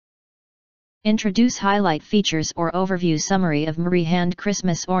Introduce highlight features or overview summary of Mrrihand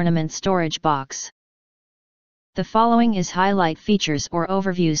Christmas Ornament Storage Box. The following is highlight features or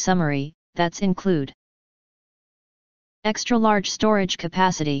overview summary, that's include: extra large storage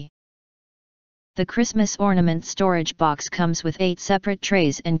capacity. The Christmas Ornament Storage Box comes with 8 separate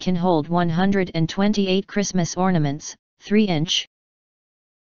trays and can hold 128 Christmas ornaments, 3-inch.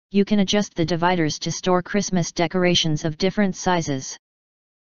 You can adjust the dividers to store Christmas decorations of different sizes.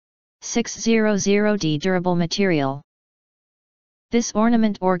 600D durable material. This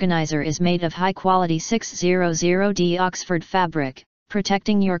ornament organizer is made of high-quality 600D Oxford fabric,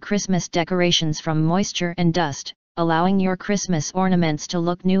 protecting your Christmas decorations from moisture and dust, allowing your Christmas ornaments to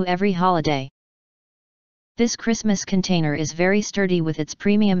look new every holiday. This Christmas container is very sturdy with its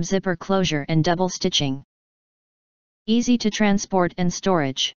premium zipper closure and double stitching. Easy to transport and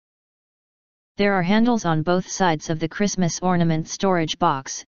storage. There are handles on both sides of the Christmas ornament storage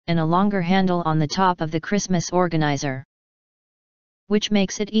box, and a longer handle on the top of the Christmas organizer, which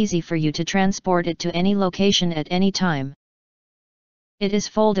makes it easy for you to transport it to any location at any time. It is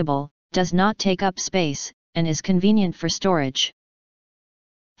foldable, does not take up space, and is convenient for storage.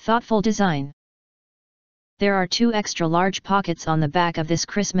 Thoughtful design. There are 2 extra large pockets on the back of this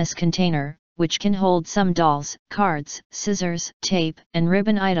Christmas container, which can hold some dolls, cards, scissors, tape, and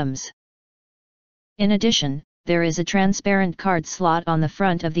ribbon items. In addition, there is a transparent card slot on the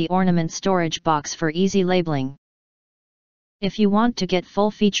front of the ornament storage box for easy labeling. If you want to get full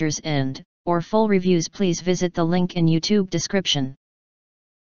features or full reviews, please visit the link in YouTube description.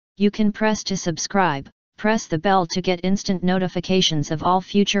 You can press to subscribe, press the bell to get instant notifications of all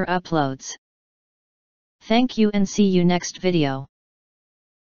future uploads. Thank you and see you next video.